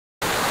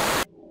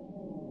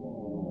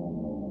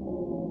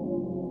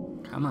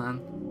Come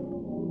on.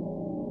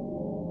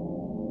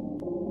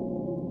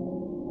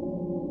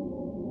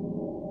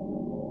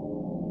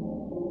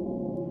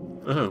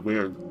 Ugh,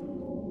 weird.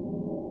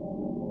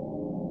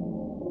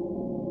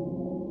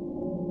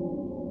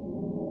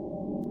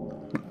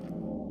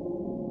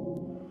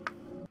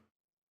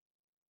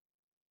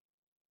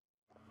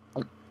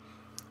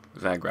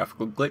 Is that a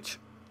graphical glitch?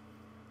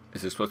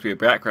 Is there supposed to be a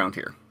background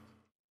here?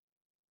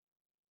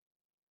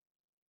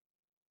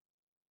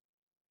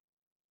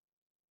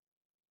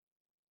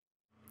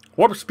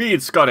 Warp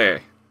speed,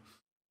 Scotty!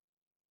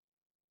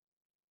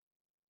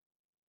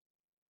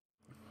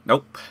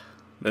 Nope.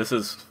 This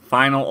is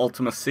final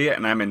Ultimacia,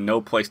 and I'm in no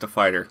place to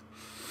fight her.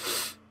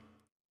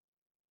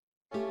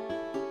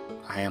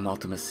 I am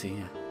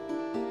Ultimacia.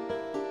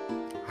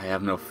 I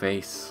have no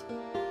face.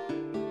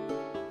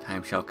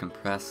 Time shall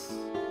compress.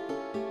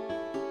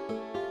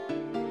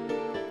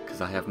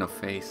 Because I have no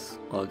face.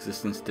 All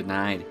existence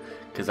denied.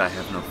 Because I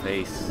have no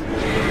face.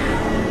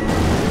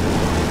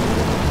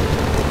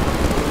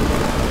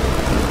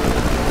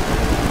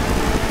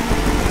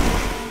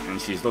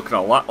 And she's looking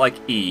a lot like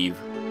Eve.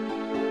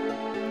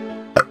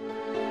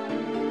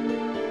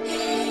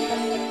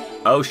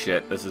 Oh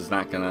shit, this is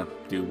not gonna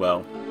do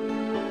well.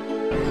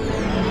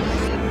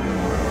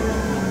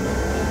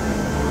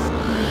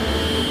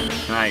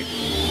 Can I...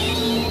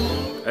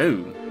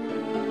 Oh.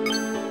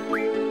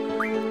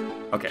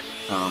 Okay,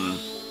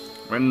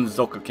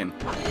 Renzokukin.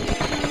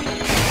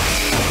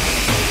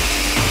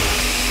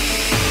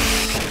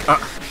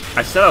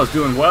 I said I was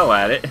doing well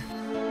at it.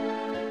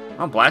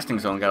 Oh, Blasting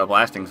Zone, got a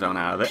Blasting Zone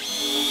out of it.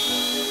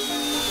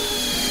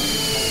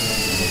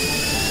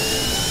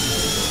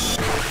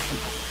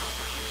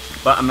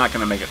 But I'm not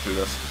gonna make it through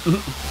this.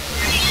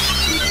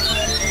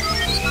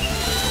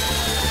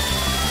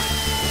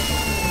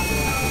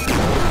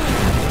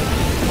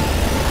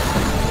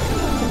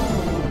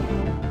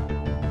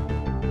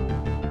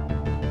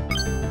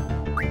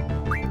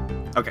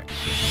 Okay.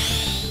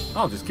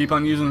 I'll just keep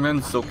on using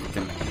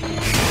Renzokukin.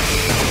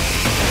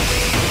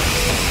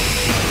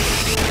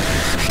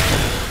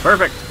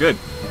 Perfect, good.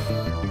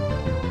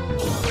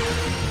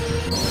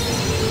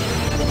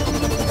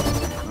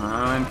 Come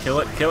on, kill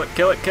it, kill it,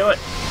 kill it, kill it.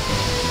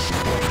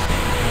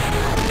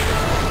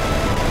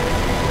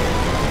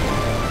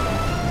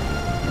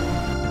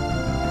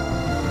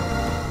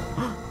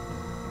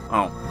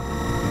 Oh.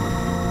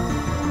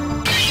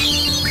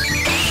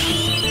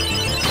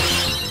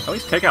 At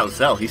least take out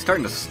Zell. He's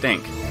starting to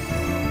stink.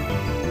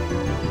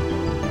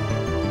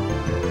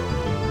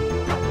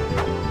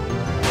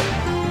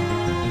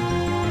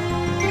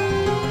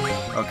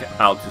 Okay,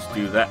 I'll just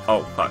do that.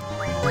 Oh, fuck.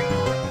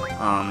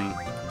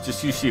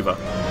 Just use Shiva.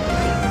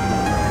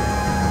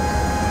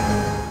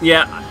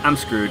 Yeah, I'm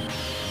screwed.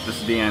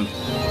 This is the end.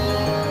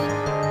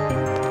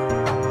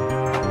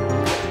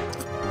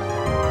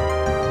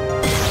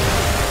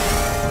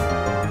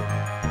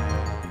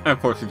 And of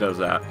course he does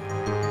that.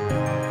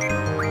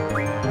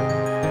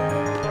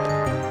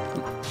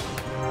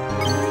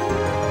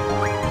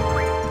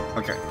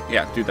 Okay,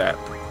 yeah, do that.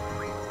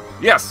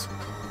 Yes!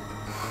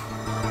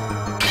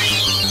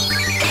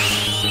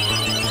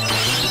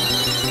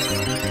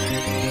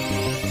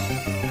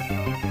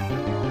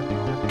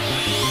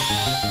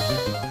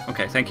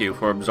 Okay, thank you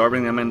for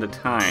absorbing them into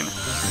time.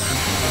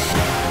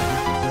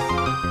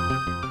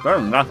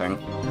 Better than nothing.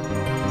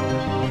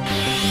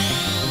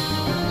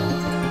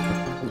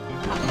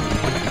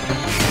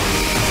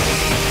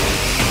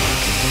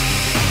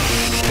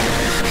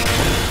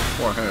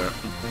 Poor her.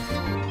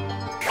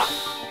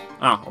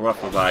 Oh, a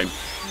rough divide.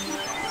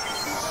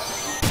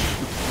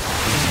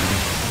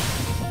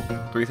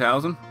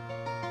 3,000?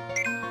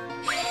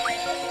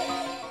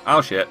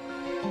 Oh shit.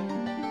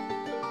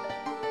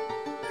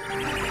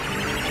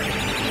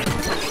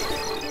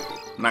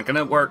 Not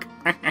gonna work.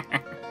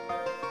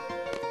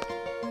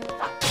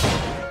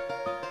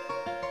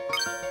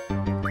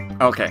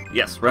 Okay,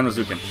 yes,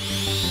 Renzokukin.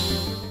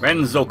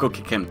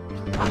 Renzokukin.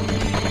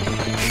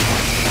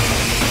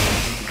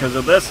 Because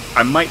of this,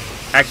 I might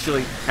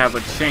actually have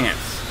a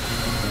chance.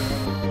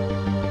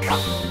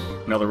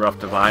 Another rough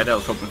divide. I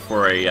was hoping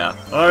for a, I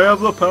have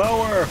the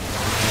power!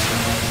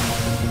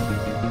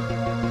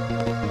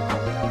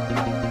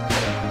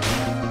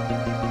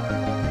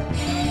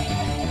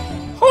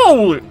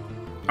 Holy!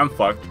 I'm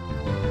fucked.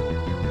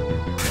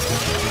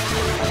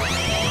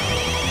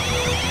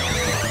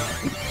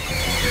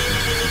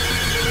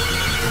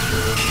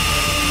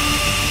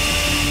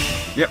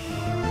 Yep.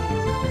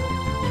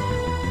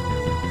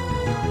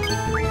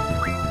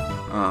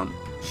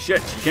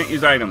 Shit, you can't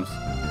use items.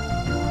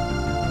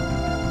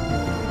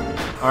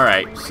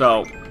 Alright,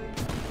 so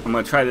I'm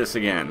gonna try this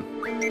again.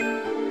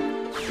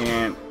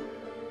 And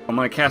I'm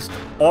gonna cast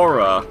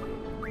Aura.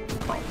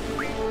 Oh.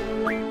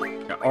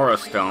 Yeah, Aura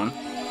Stone.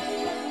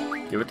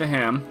 Give it to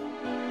him.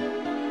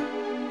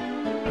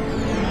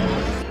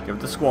 Give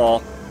it to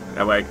Squall.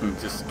 That way I can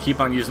just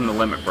keep on using the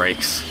limit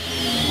breaks.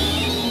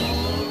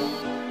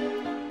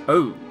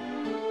 Oh.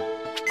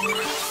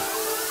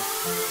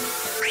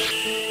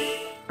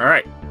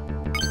 Alright.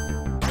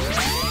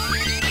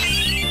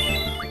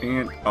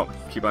 And Oh,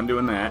 keep on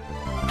doing that.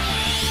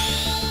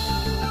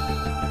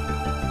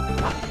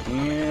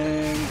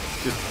 And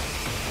just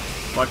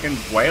fucking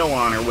wail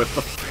on her with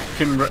the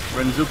fucking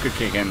Renzuka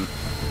kicking.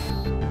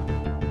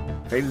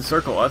 Faded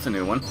Circle, that's a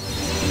new one.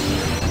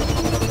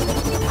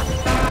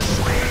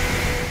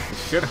 It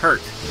should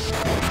hurt.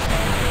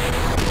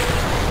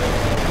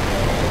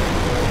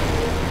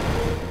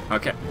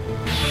 Okay.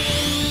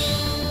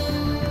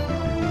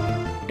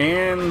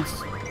 And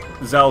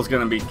Zell's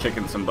gonna be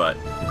kicking some butt.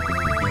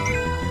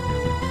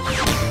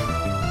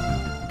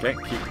 Okay,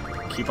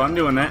 keep on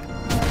doing that.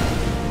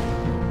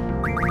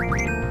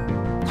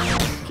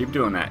 Keep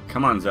doing that.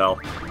 Come on, Zell.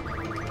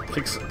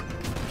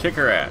 Kick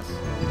her ass.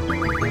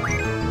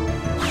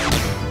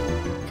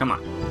 Come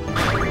on.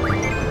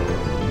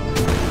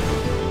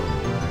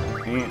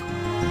 And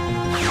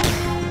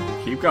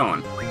keep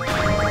going.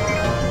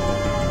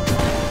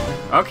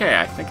 Okay,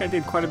 I think I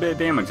did quite a bit of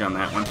damage on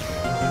that one.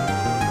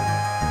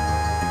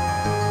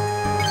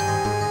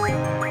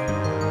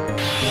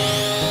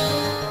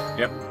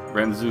 Yep,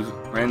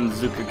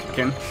 Renzuka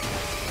kicking.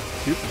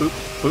 Boop, boop,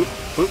 boop,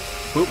 boop,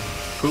 boop,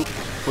 boop,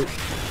 boop.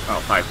 Oh,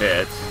 5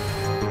 hits.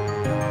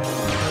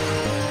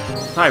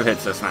 5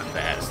 hits, that's not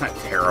bad. It's not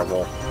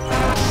terrible.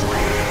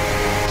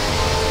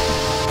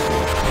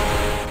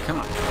 Come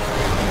on.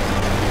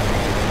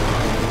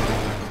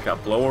 Just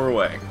gotta blow her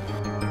away.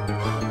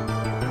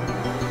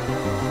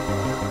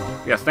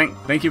 Yes,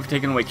 thank you for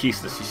taking away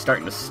Kistas. She's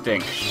starting to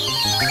stink.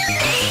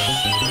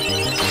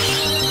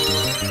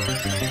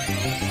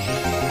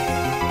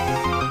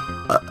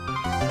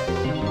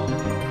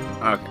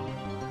 Okay.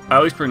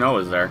 At least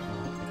Brunoa's there.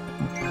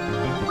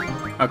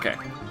 Okay.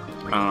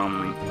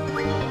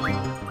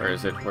 Where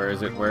is it? Where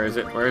is it? Where is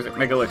it? Where is it?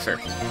 Mega Elixir.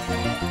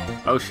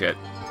 Oh shit.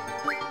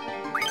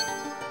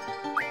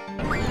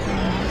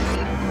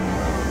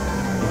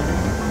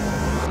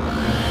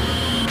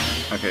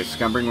 Okay, it's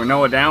gonna bring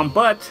Brunoa down,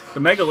 but the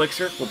Mega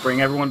Elixir will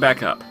bring everyone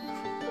back up.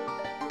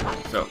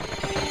 So,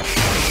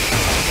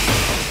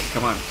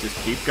 come on, just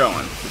keep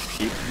going. Just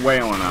keep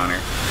wailing on her.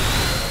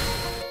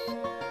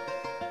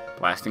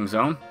 Blasting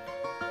Zone.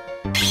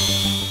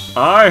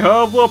 I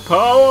have the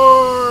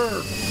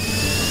power!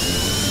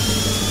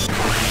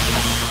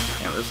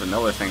 Yeah, this is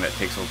another thing that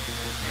takes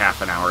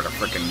half an hour to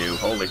frickin' do.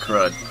 Holy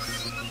crud.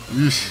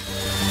 Yeesh.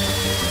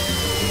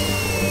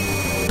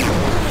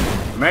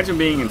 Imagine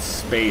being in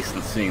space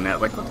and seeing that.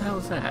 Like, what the hell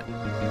is that?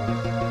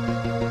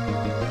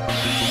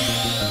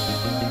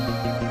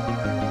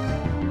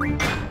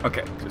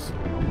 Okay, just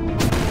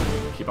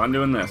keep on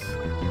doing this.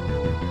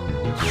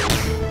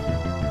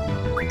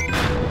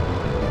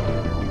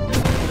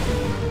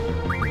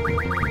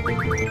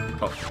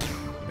 Oh,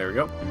 there we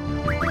go.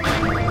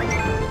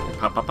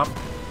 Pop, pop, pop.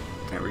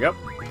 There we go.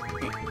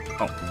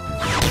 Oh.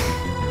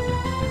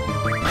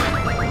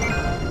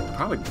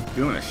 Probably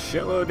doing a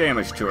shitload of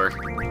damage to her.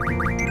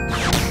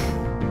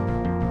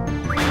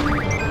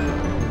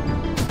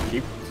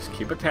 Just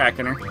keep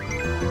attacking her.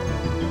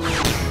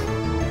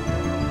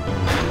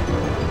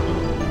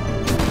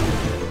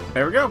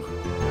 There we go.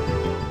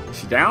 Is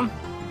she down?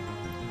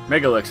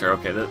 Mega Elixir.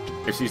 Okay,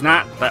 if she's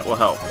not, that will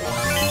help.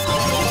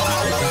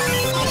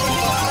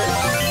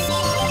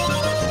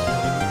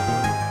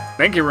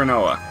 Thank you,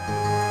 Brunoa.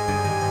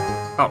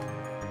 Oh.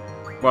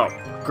 Well,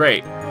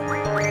 great.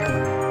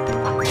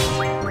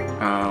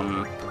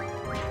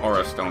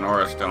 Aura Stone,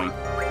 Aura Stone.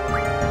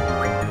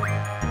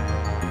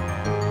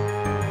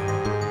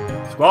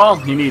 Squall,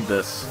 you need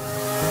this.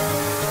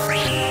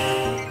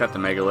 Got the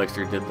Mega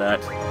Elixir, did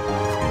that.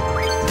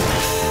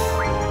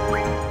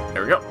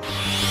 There we go.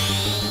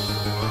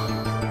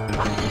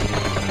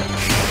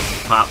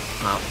 Pop,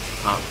 pop,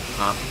 pop,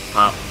 pop,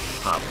 pop,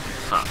 pop,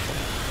 pop.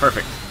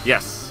 Perfect.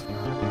 Yes.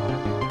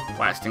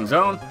 Blasting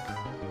Zone.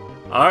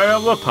 I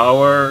have the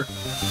power.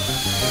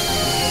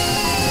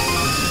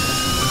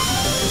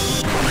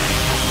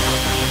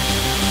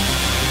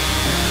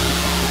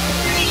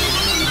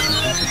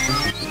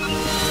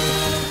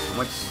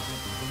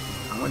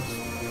 How much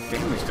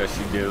damage does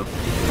she do?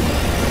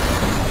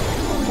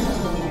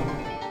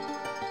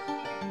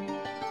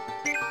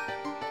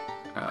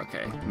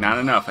 Okay, not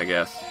enough, I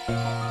guess.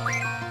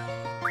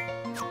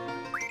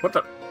 What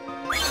the?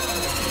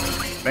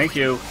 Thank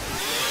you.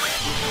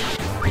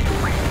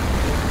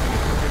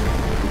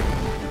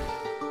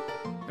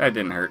 That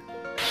didn't hurt.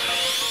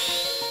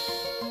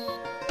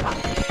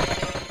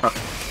 Pop,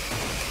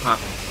 pop,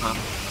 pop,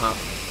 pop,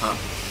 pop,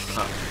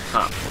 pop,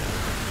 pop.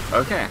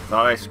 Okay,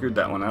 thought I screwed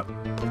that one up.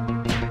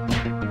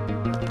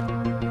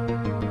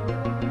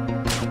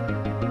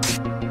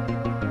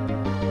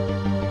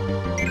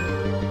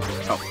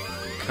 Oh,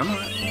 come on.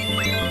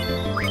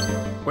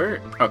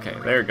 Where? Okay,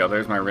 there you go.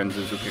 There's my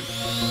Renzuka.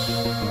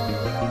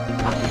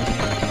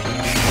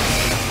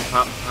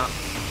 Pop, pop.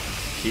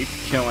 Keep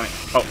killing it.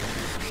 Oh,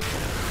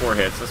 4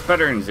 hits. That's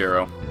better than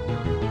 0.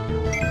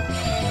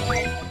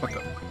 What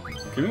the?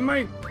 Give me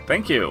my...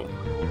 Thank you.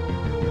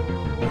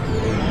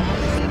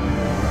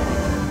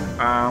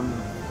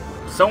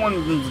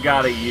 Someone's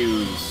gotta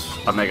use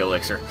a Mega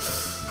Elixir.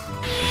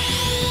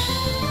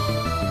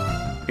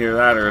 Either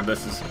that or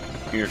this is...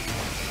 Here.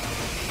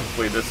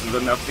 Hopefully this is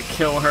enough to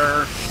kill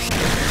her.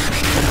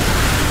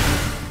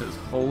 Because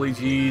holy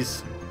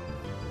jeez.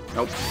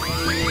 Nope.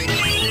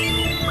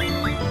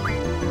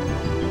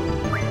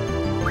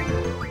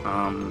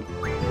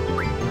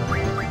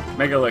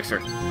 Mega Elixir.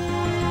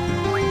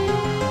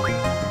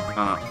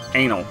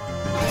 Anal.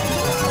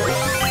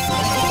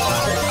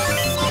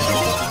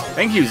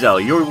 Thank you, Zell.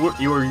 You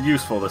were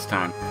useful this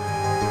time.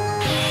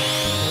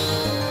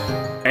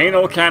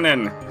 Anal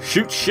cannon.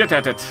 Shoot shit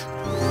at it.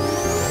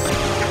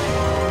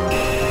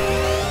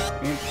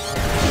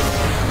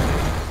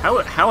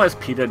 How has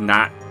PETA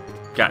not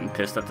gotten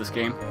pissed at this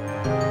game?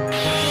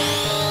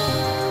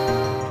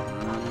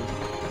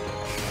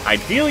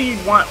 Ideally,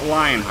 you'd want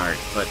Lionheart,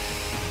 but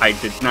I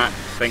did not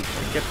think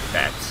to get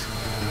that.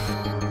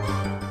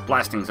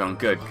 Blasting zone.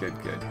 Good, good,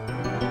 good.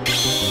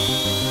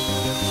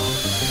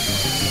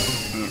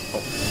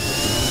 Oh.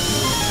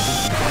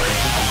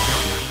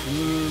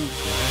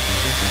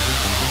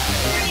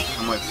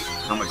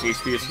 How much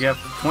HP does she have?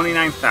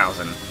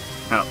 29,000.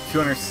 No,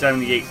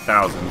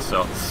 278,000,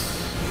 so...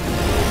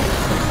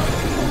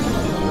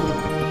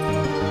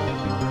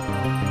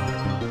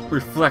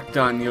 Reflect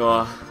on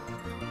your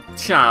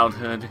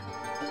childhood.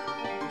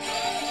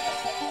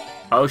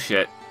 Oh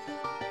shit.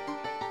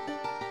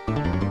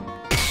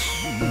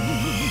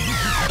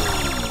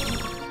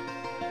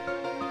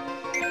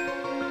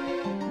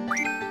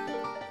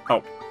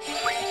 Oh.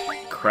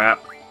 Crap.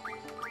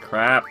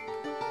 Crap.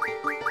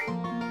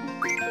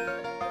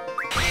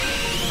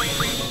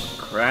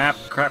 Crap,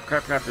 crap,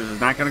 crap, crap. This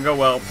is not gonna go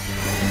well.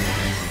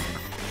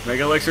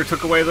 Mega Elixir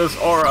took away this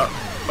aura.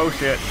 Oh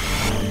shit.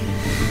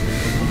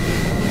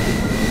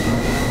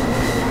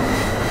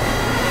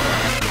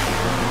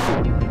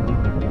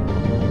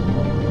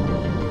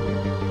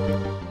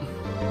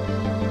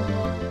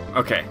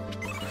 Okay.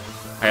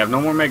 I have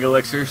no more Mega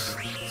Elixirs,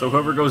 so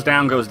whoever goes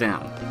down, goes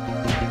down.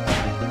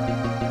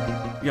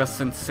 Your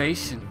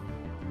sensation,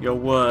 your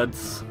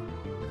words,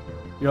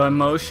 your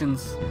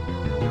emotions.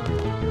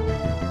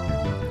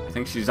 I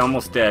think she's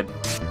almost dead.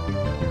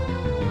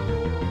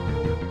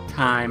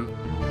 Time.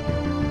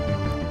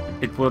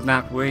 It will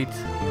not wait.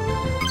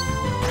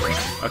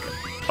 Okay.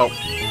 Oh.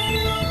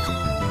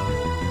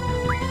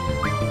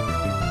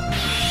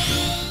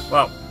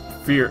 Well,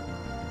 fear.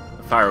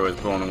 The fire was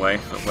blown away,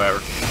 so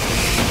whatever.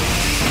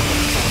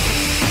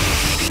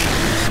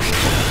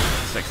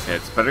 6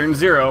 hits. Better than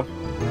 0.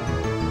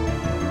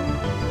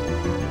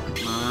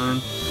 Come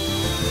on.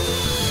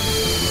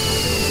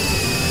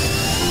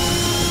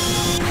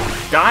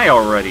 Die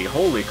already!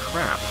 Holy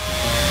crap.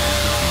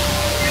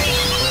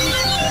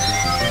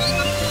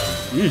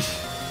 Yeesh.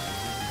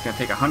 It's gonna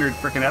take 100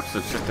 frickin'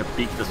 episodes just to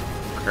beat this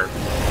fucker.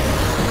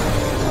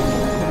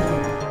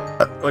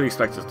 What do you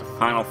expect? Just the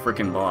final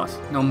frickin' boss.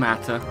 No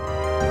matter.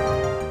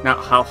 Not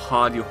how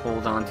hard you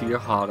hold on to your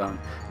hard-on.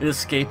 It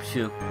escapes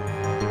you.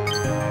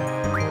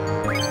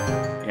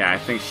 Yeah, I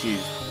think she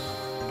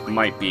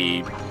might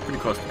be pretty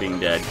close to being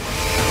dead.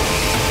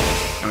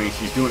 I mean,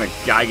 she's doing a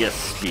Gaius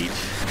speech.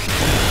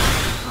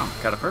 Oh,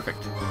 got it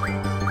perfect.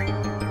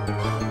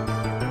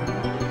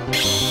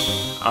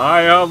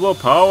 I have the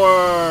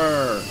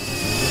power!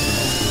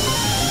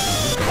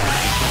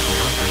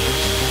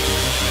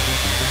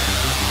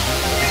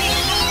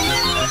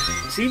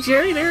 See,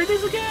 Jerry, there it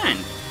is again!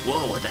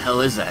 Whoa, what the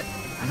hell is that?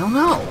 I don't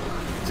know.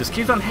 It just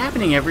keeps on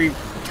happening every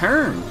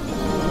turn.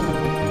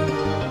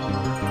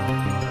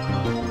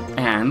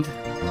 And...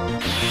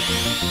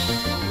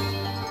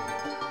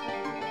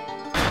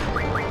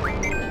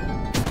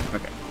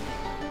 okay.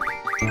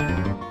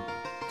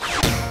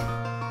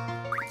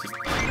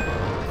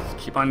 Just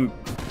keep on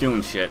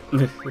doing shit.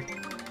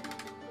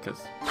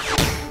 Because...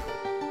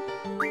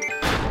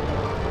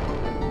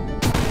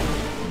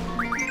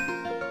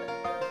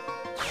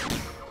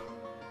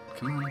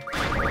 come on.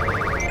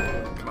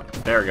 Come on.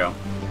 There we go.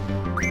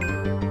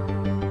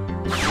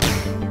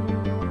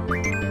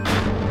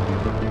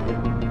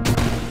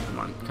 Come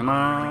on. Come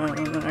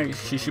on.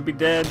 She should be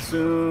dead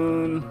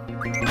soon.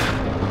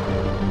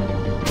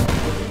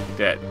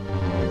 Dead.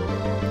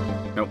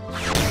 Nope.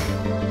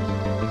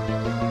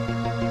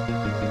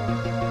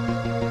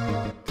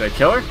 Did I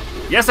kill her?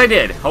 Yes, I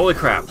did. Holy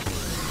crap.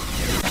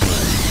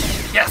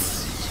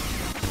 Yes!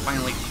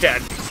 Finally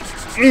dead.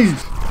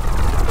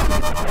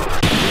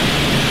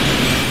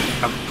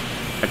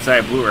 I'd say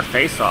I blew her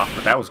face off,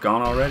 but that was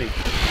gone already.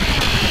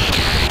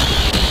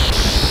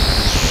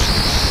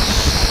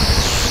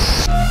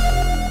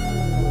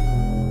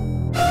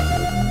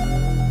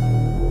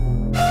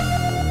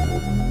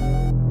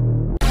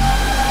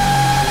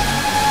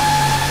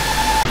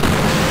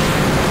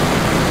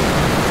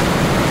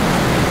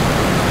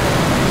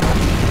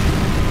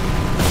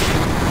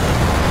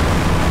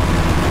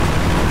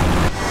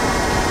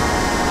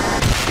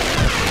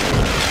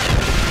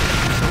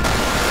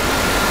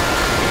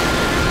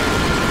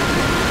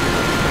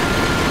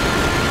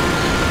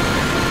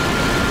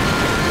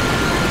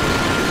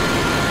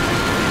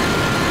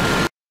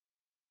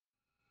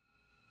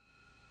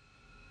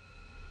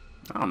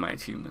 All my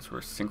achievements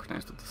were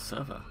synchronized with the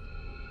server.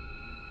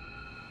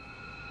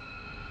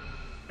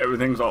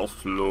 Everything's all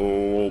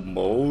slow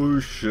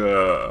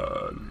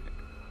motion.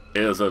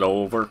 Is it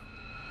over?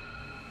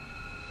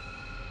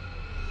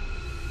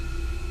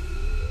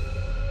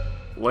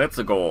 Let's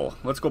go.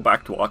 Let's go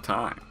back to our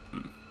time.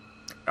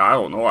 I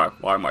don't know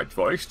why my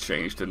voice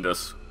changed in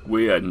this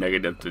weird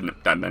negative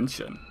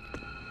dimension.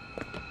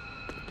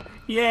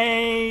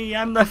 Yay!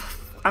 I'm the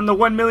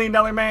 $1 million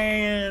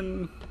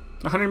man.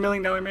 $100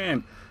 million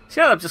man.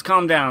 Shut up! Just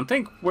calm down.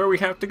 Think where we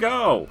have to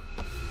go.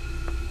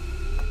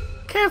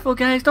 Careful,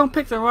 guys! Don't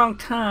pick the wrong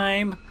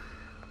time.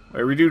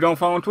 Whatever we do, don't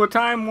fall into a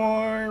time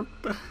warp.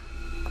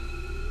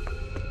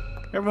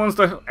 Everyone's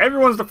the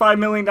 $5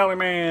 million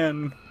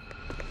man.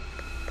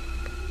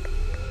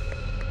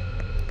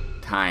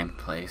 Time,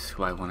 place,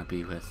 who I want to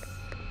be with.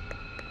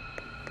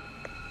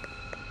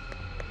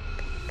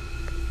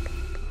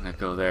 I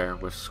go there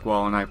with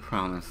Squall and I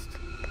promised.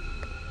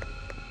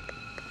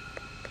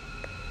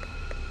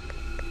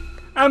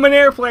 I'm an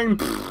airplane!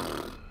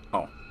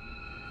 Oh.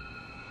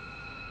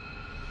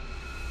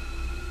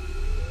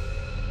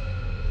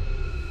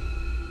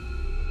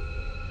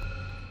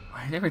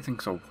 Why is everything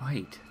so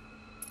white?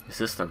 Is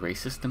this the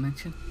racist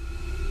dimension?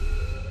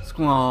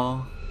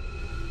 Squall.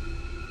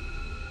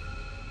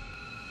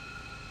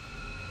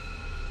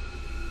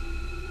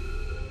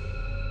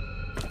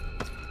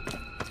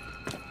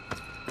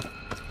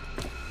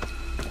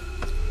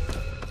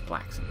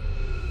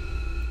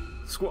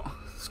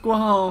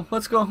 Squall,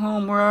 let's go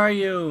home. Where are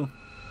you?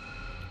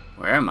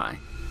 Where am I?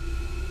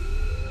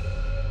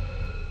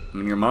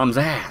 I'm in your mom's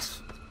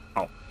ass.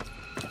 Oh.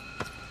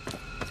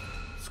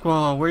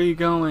 Squall, where are you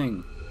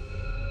going?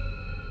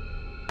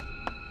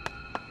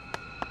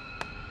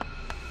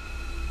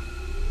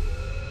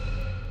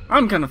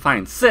 I'm gonna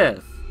find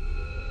Sith.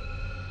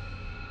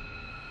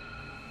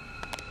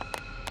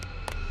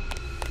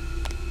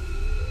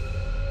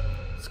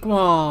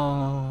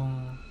 Squall.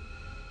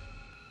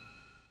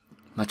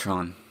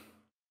 Metron.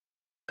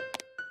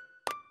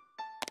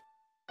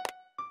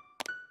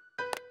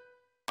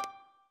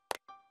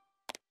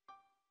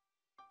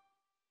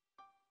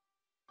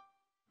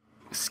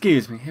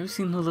 Excuse me, have you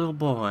seen the little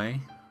boy?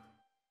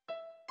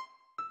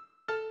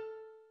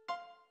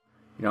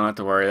 You don't have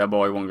to worry, that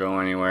boy won't go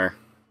anywhere.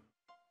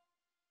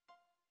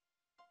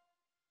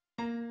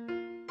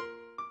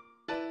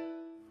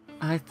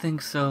 I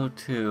think so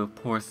too,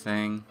 poor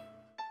thing.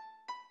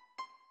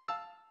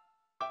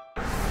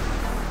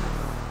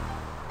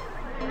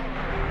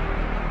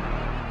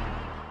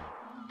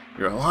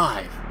 You're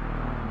alive!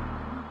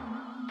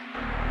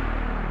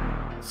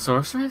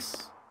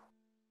 Sorceress?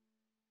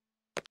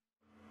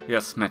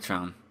 Yes,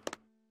 Metron.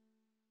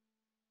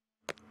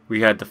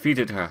 We had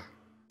defeated her.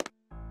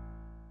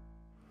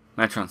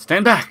 Metron,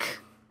 stand back!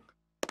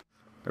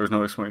 There was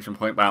no exclamation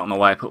point, but I don't know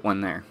why I put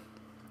one there.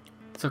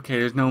 It's okay,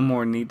 there's no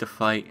more need to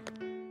fight.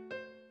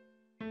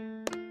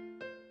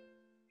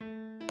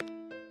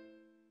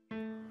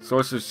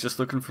 Sorcerer's just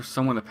looking for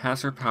someone to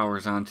pass her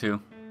powers on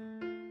to.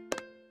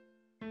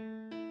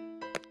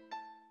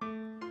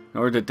 In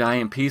order to die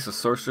in peace, a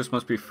sorceress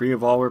must be free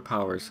of all her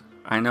powers.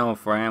 I know,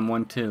 for I am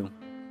one too.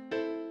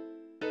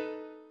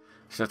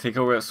 I shall take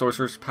over that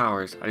sorcerer's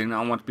powers. I do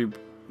not want to be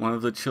one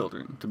of the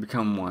children, to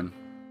become one.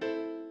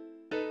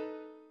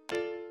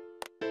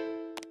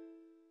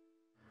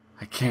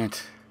 I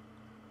can't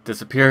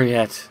disappear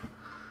yet.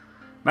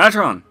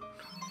 Matron!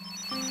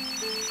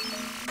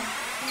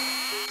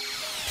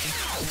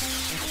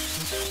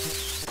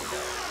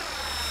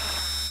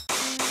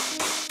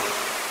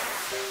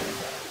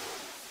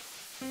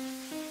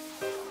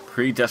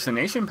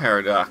 Predestination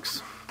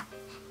paradox.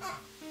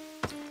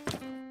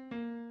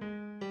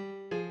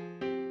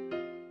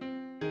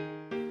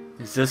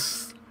 Is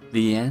this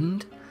the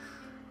end?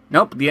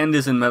 Nope, the end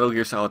is in Metal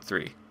Gear Solid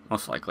 3.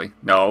 Most likely.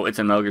 No, it's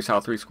in Metal Gear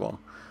Solid 3, Squall.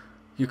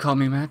 You call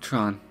me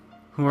Matron.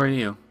 Who are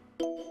you?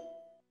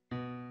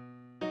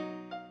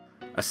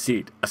 A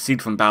seed. A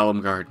seed from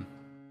Balam Garden.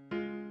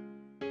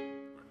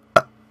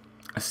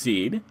 A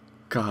seed?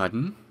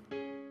 Garden?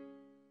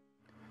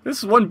 This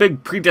is one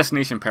big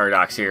predestination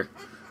paradox here.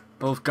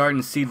 Both garden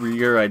and seed were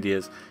your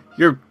ideas.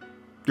 You're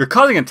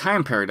causing a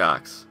time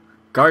paradox.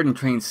 Garden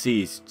trains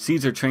seeds.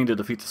 Seeds are trained to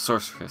defeat the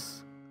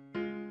sorceress.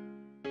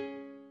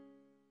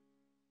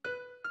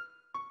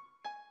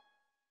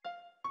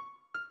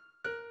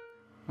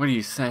 What are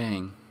you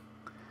saying?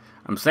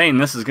 I'm saying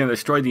this is going to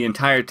destroy the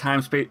entire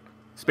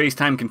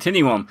space-time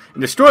continuum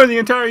and destroy the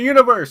entire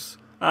universe.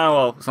 Oh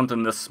well,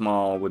 something this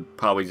small would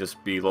probably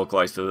just be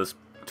localized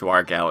to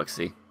our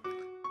galaxy.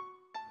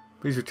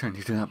 Please return.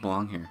 You do not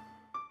belong here.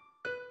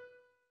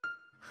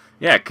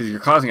 Yeah, because you're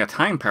causing a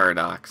time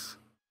paradox.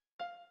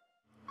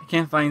 I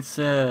can't find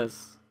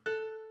Sith.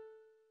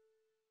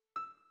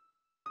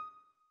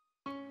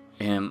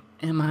 Am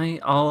I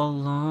all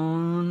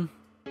alone?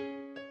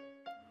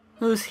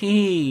 Who's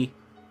he?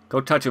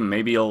 Go touch him.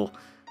 Maybe you'll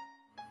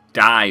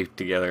die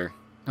together.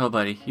 No,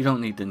 buddy. You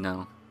don't need to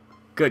know.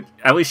 Good.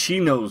 At least she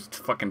knows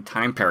fucking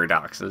time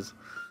paradoxes.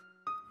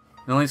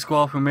 The only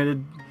Squall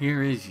permitted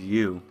here is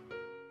you.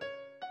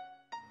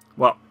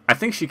 Well, I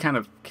think she kind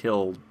of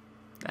killed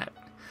that.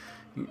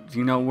 Do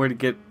you know where to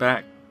get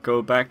back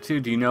go back to?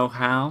 Do you know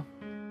how?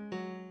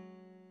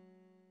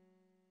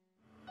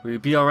 Will you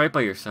be alright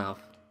by yourself?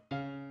 I'll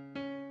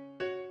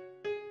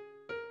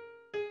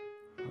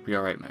be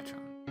alright, Metron.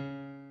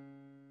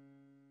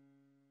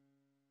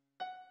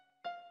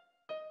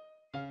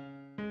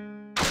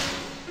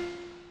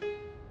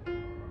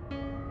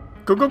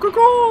 Go, go, go,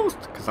 ghost!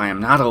 Because I am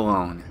not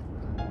alone.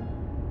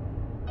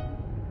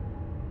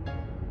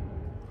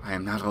 I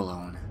am not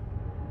alone.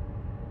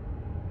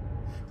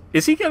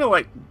 Is he gonna,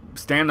 like,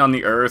 stand on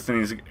the earth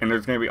and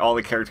there's gonna be all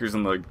the characters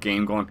in the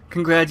game going,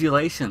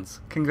 congratulations,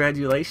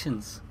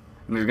 congratulations.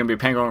 And there's gonna be a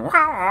pen going, wah,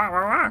 wah,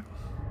 wah, wah.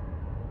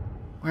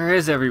 Where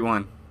is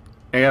everyone?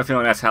 I got a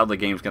feeling that's how the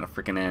game's gonna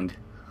freaking end.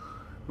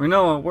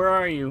 Renoa, where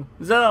are you?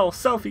 Zell,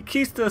 Selfie,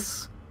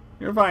 Keistus!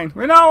 You're fine.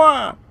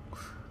 Renoa!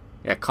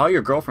 Yeah, call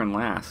your girlfriend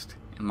last.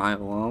 Am I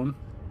alone?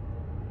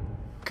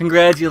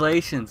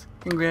 Congratulations.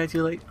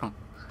 Congratulations. Oh,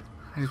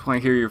 I just want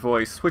to hear your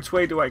voice. Which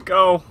way do I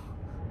go?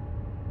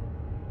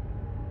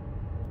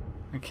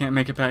 I can't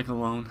make it back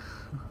alone.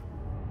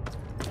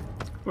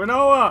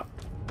 Renoa!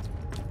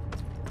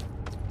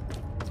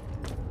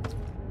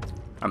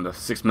 I'm the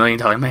 $6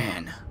 million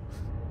man.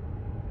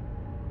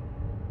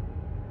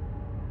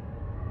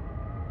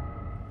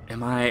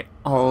 Am I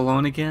all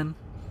alone again?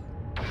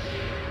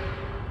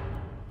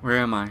 Where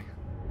am I?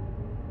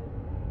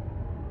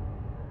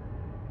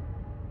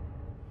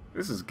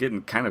 This is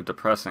getting kind of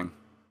depressing.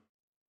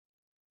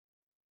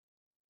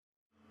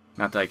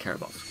 Not that I care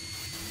about.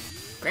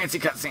 Fancy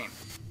cutscene.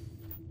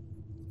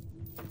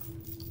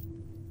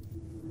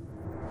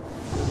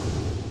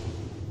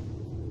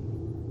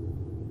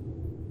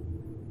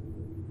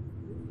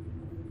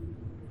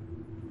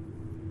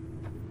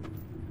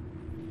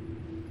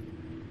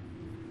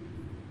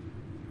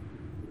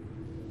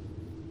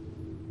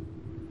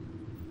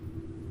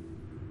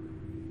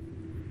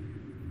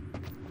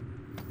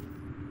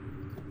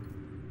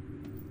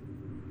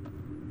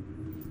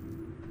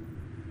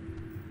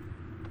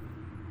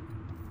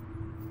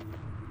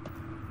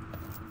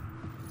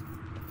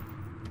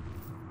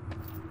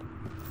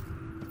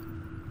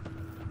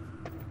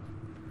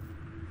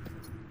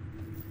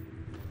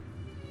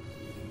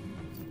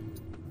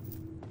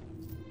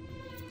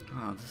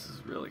 Oh, this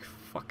is really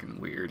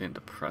fucking weird and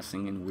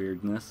depressing in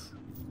weirdness.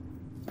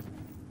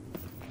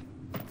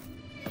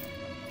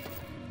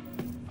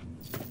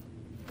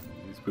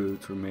 These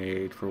boots were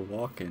made for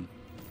walking.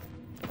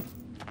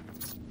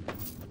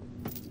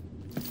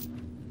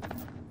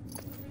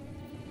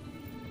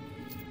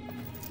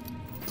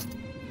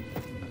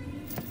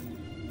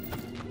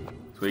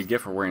 That's what you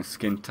get for wearing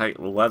skin-tight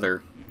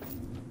leather.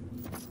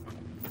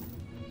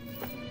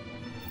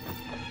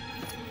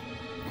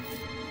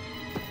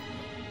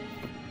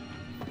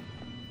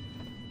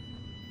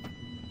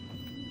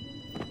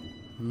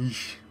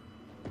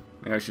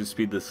 Maybe I should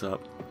speed this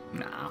up.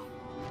 Nah.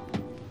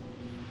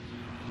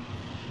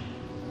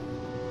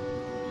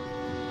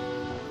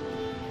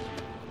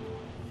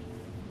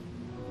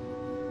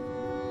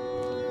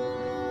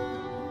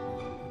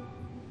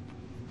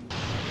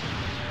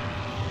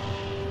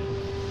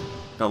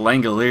 The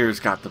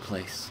Langoliers got the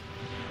place.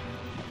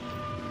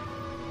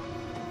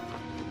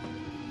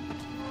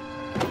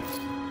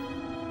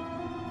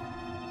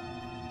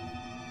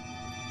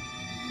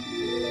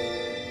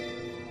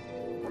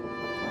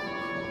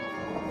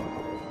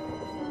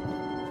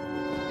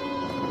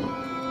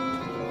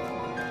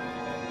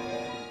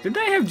 Did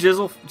they have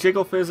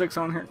jiggle physics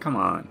on here? Come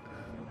on.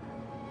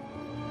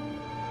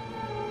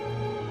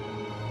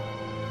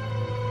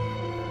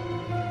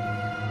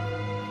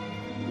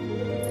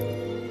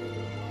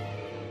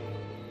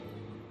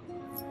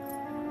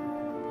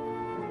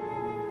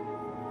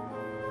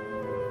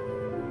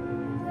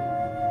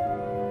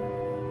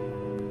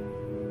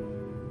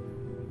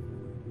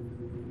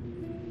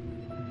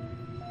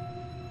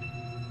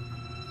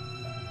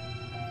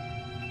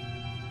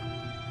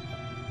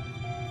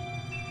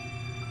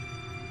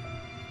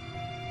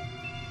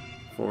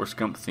 Forrest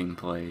Gump theme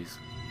plays.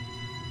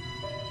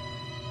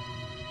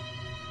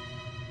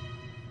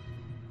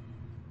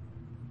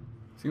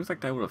 Seems like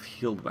that would have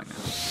healed by now.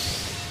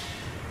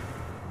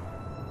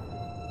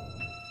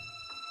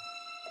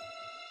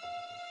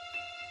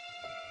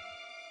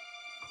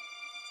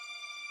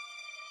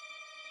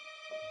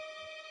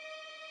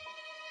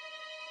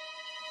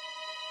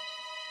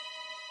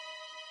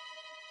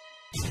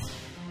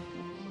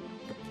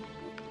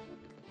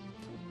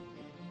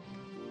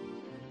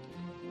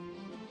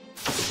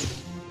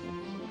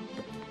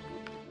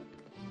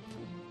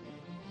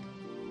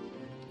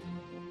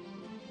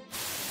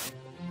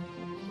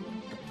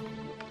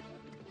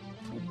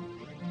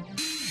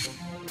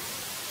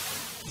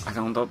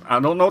 I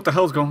don't know what the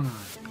hell's going on.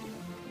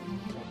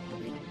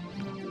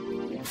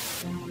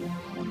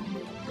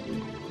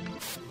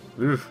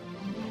 Oof.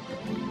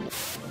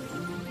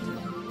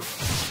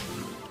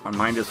 My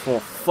mind is full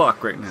of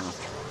fuck right now.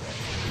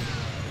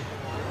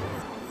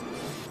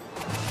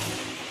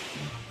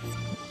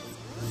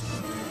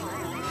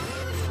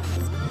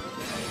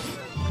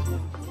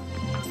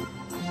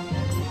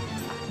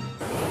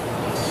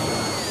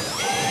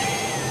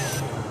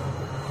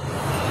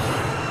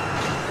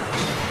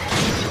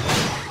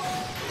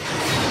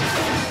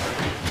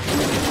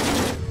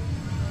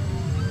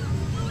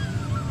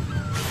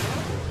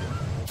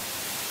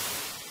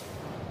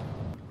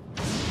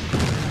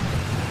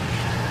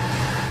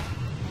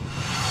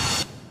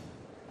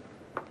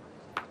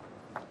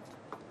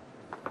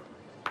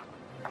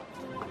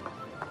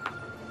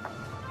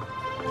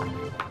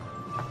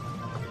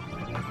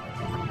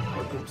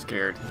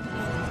 scared.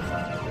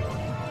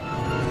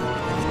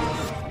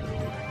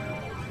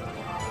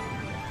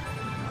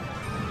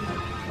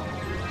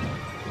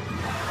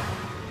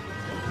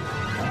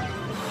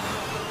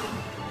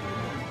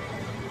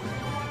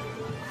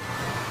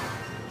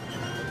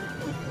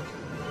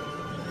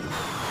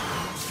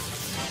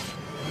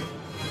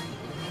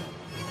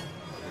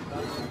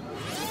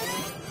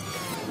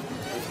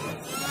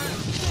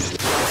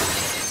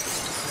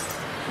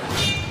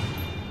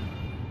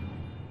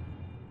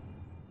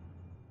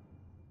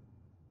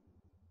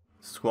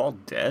 Squall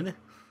dead?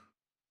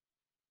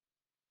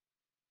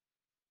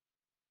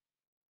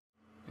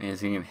 Is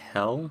he in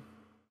hell?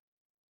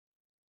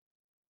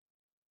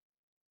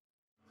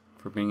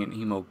 For being an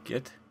emo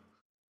git?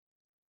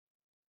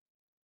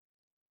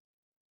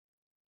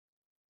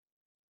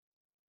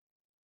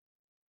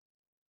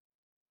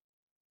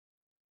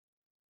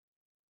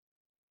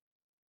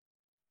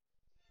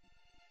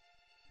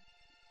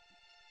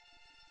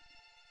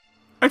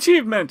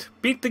 Achievement!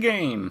 Beat the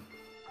game!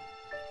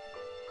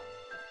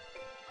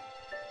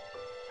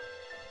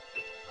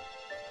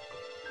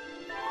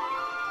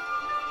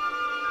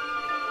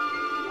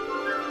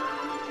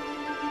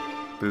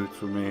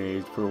 Boots were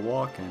made for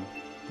walking.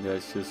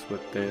 That's just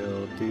what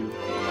they'll do.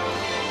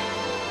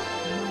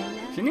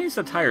 She needs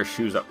to tie her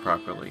shoes up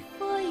properly.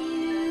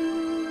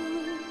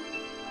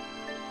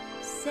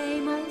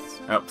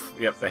 Oh,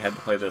 yep, they had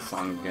to play this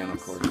song again, of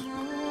course.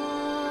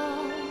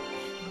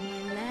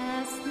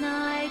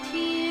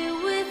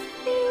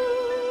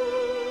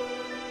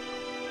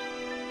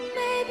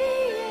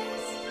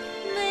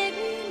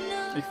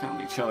 They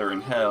found each other in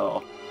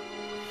hell.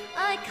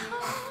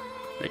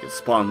 They can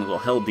spawn little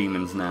hell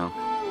demons now.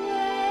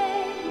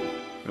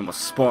 We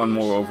must spawn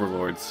more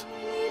overlords.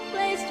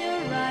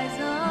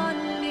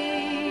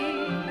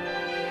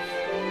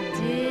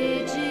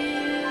 Did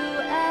you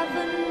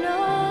ever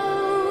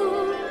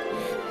know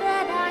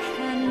that I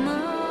had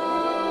mine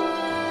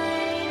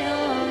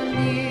on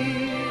you?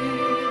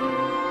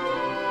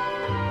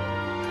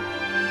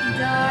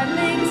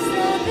 Darling,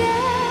 so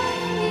there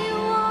you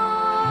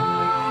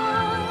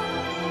are,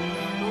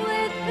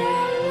 with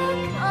that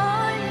look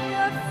on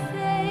your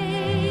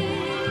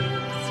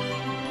face,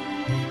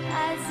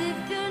 as if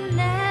you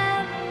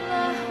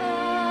never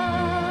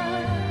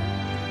heard,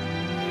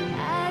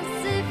 as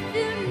if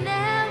you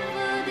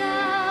never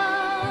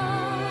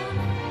done.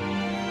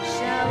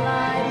 Shall I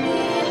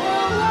be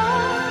the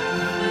one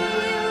for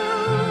you,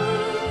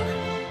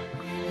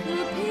 who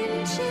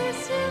pinches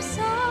you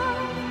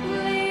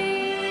softly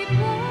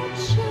but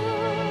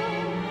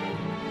sure?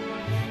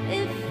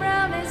 If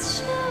frown is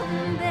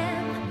shown,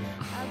 then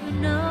I would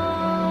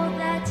know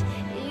that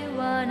you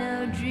wanna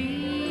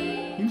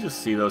dream. You can just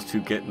see those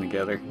two getting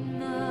together.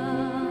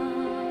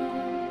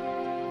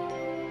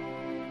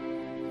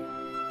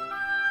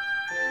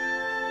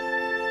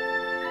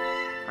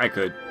 I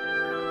could.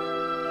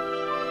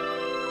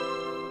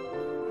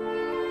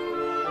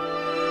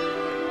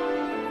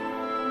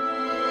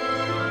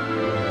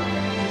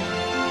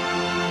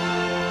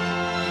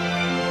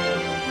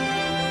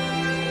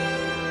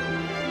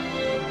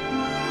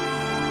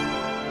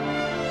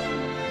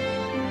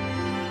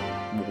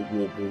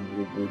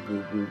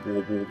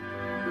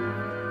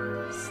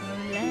 So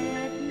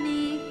let me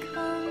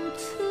come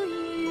to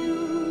you,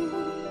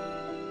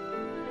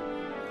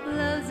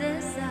 close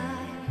as I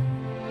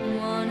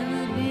wanna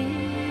be,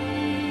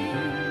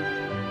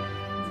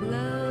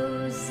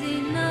 close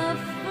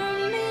enough for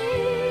me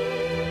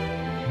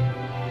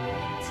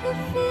to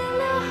feel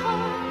a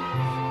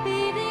heart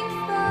beating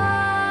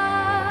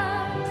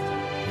fast,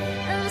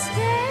 and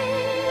stay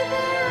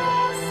there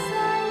as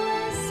I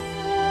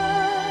whisper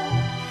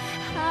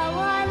how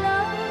I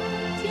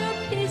loved your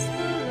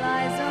peaceful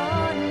eyes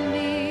on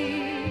me.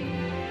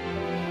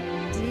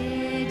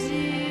 Did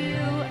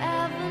you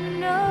ever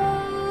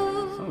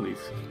know? Some of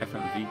these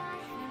FMV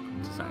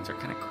designs are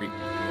kind of creepy.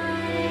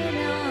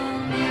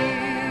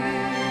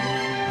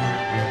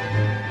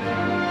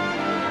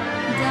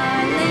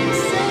 Darling,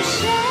 so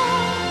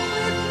share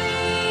with me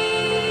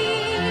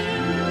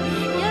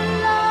your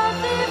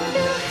love if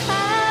you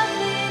have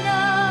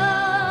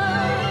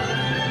enough,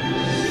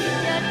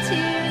 your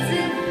tears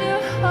if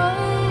you're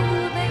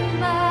holding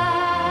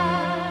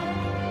back,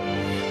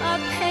 a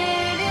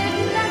pain if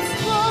that's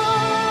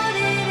what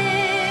it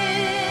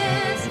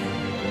is.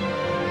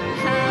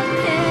 How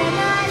can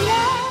I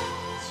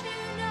let you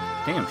know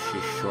Damn,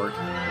 she's short.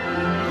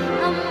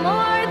 I'm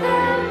more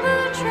than the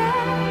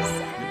dress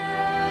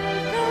and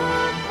the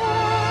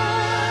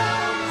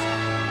pose?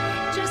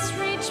 Just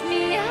reach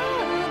me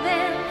out,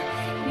 then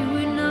you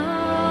will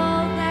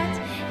know that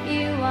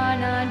you are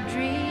not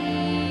dreaming.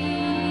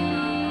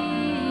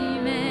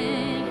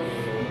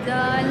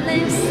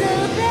 Darling, so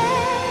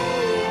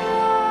there you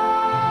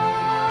are,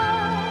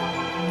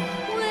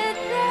 with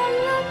that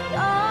look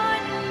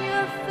on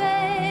your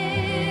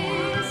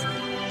face,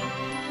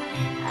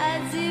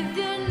 as if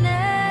you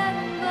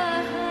never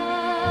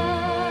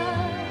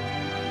heard,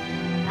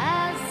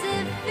 as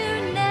if you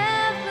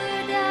never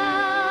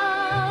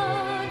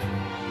done.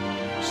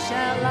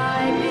 Shall I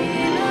be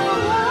the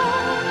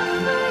one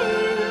for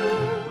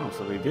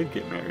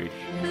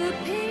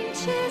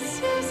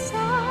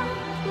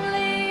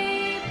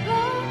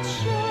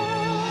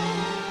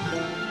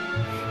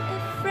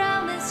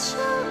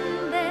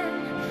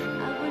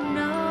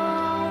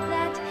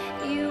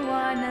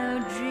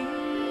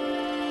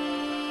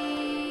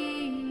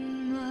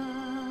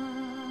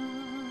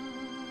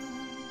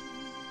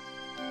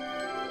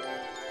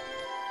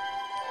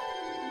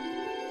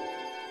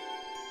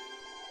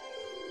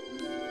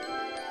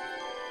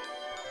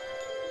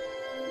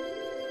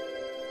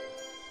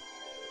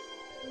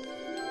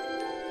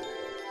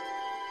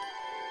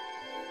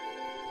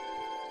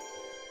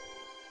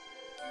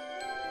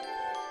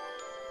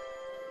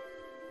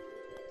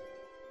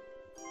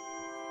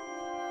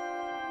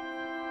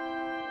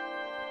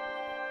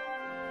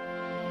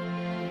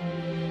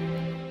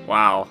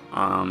wow.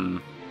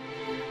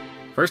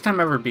 First time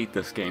I ever beat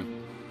this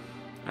game.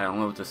 I don't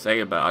know what to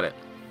say about it.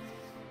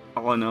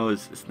 All I know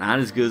is it's not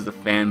as good as the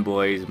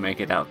fanboys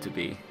make it out to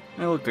be.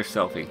 Hey, look, there's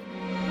Selfie.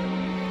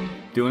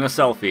 Doing a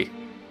selfie.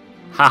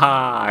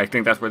 Haha, I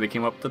think that's where they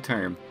came up with the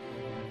term.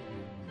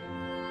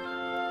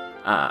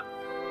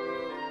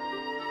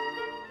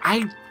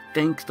 I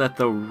think that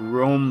the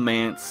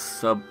romance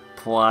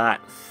subplot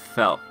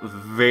felt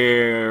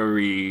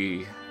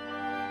very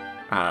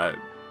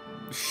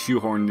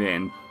shoehorned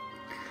in.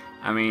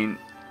 I mean,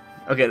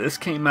 okay, this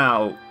came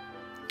out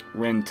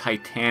when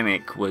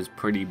Titanic was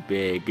pretty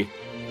big,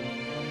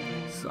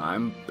 so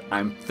I'm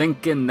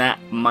thinking that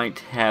might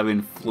have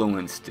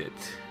influenced it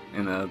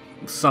in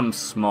some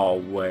small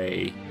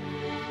way.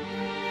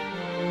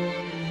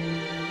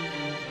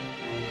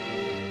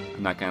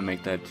 I'm not gonna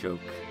make that joke.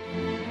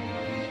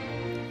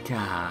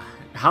 God,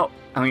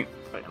 I mean,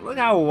 look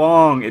how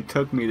long it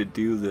took me to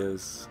do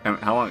this, and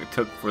how long it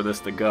took for this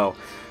to go.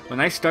 When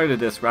I started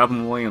this,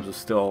 Robin Williams was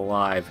still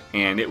alive,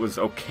 and it was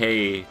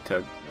okay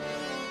to,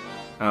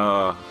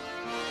 man,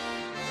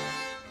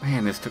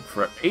 this took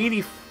for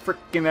 80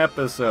 freaking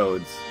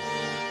episodes.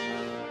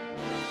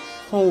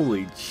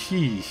 Holy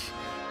jeez.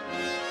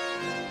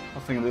 I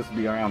was thinking this would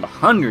be around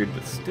 100,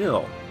 but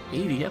still,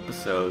 80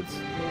 episodes.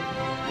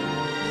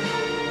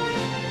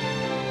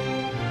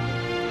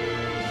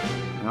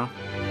 Well,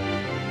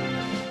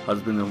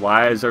 husband and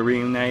wives are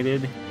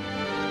reunited.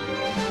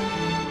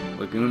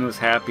 Laguna's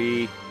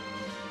happy.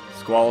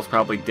 Squall's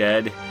probably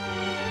dead.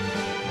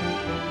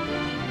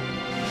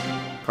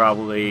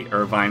 Probably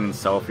Irvine and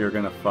Selfie are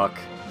gonna fuck.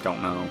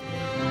 Don't know.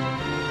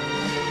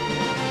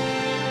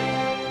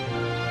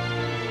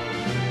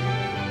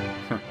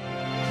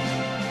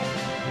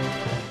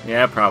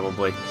 Yeah,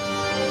 probably.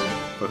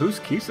 But who's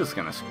Kisa's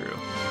gonna screw?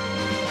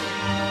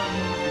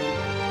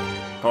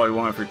 Probably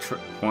one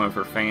of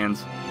her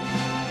fans.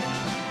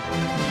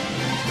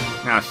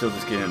 Nah, she'll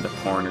just get into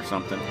porn or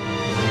something.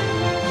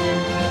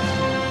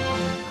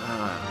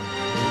 Oh,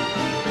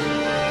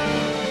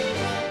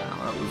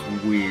 that was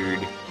weird.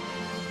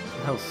 What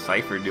the hell's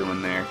Cypher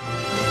doing there?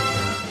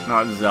 No,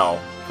 it's Zell.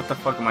 What the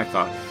fuck am I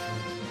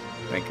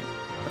thinking?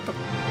 What the...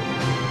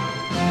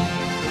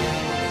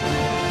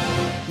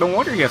 No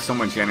wonder he has so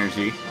much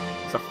energy.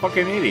 He's a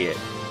fucking idiot.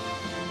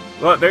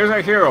 Look, there's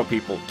our hero,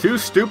 people. Too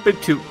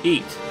stupid to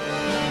eat.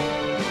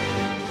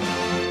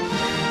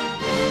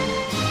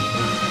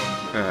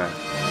 Yeah.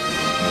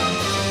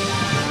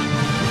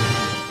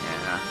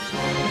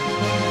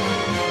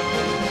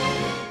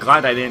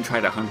 Glad I didn't try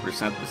to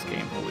 100% this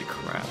game. Holy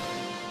crap.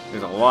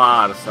 There's a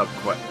lot of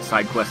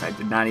side quests I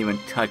did not even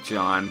touch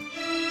on.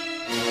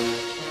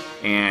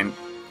 And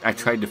I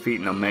tried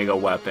defeating a mega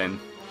weapon.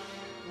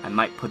 I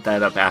might put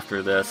that up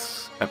after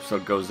this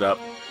episode goes up.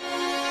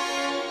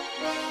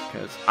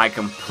 Because I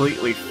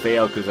completely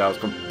failed because I was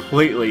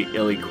completely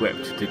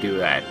ill-equipped to do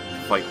that. To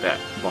fight that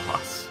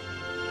boss.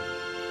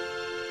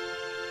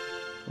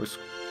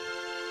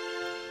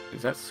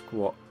 Is that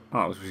Squall?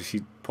 Oh, was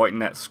she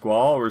pointing at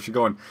Squall, or was she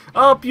going,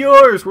 "Up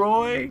yours,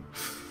 Roy"?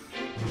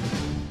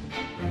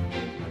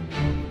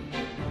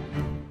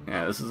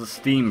 Yeah, this is a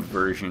Steam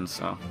version,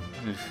 so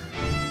this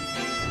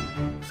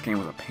game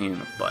was a pain in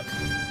the butt.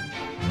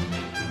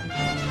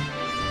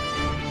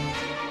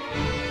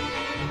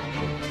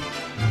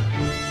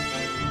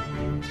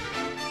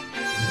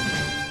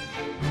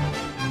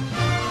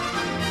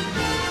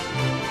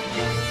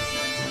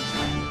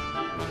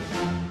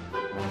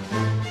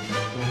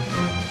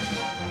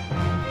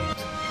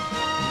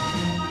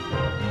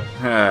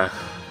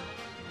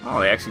 Oh,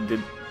 they actually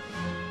did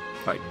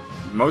like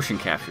motion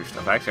capture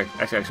stuff.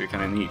 Actually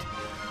kind of neat.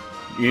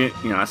 You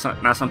know, that's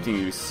not something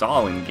you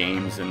saw in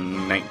games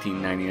in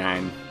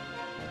 1999.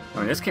 I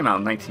mean, this came out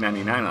in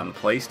 1999 on the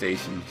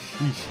PlayStation.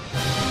 Sheesh.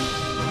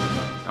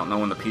 I don't know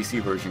when the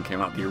PC version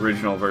came out. The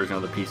original version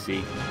of the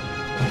PC.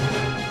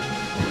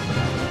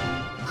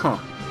 Huh.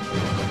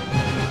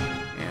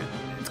 Yeah,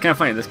 it's kind of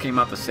funny. This came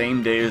out the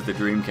same day as the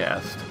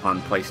Dreamcast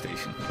on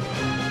PlayStation.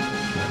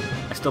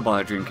 I still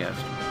bought a Dreamcast.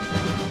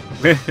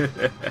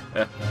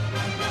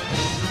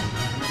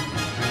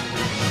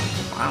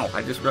 Wow,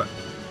 I just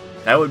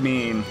that would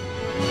mean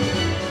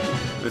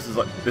this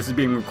is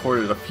being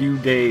recorded a few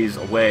days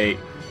away,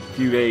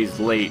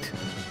 late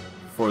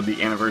for the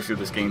anniversary of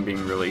this game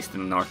being released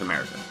in North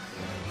America.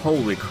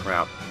 Holy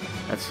crap,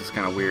 that's just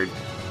kind of weird.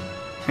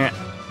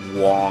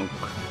 Wonk.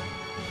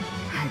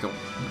 I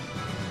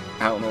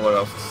don't know what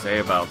else to say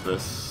about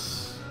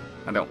this.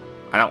 I don't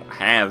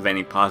have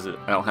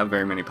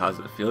very many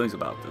positive feelings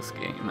about this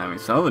game. I mean,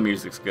 some of the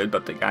music's good,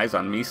 but the Guys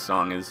on Me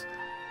song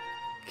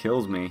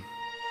kills me.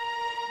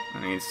 I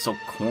mean, it's so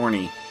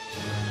corny.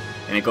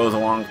 And it goes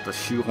along with the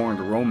shoehorned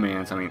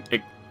romance. I mean,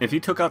 if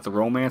you took out the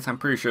romance, I'm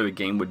pretty sure the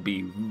game would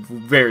be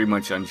very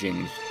much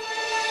unchanged.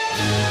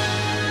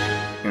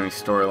 You know,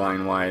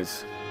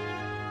 storyline-wise.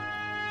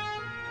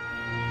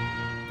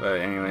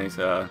 But anyways,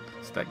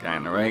 it's that guy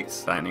on the right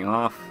signing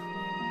off.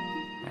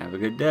 Have a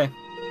good day.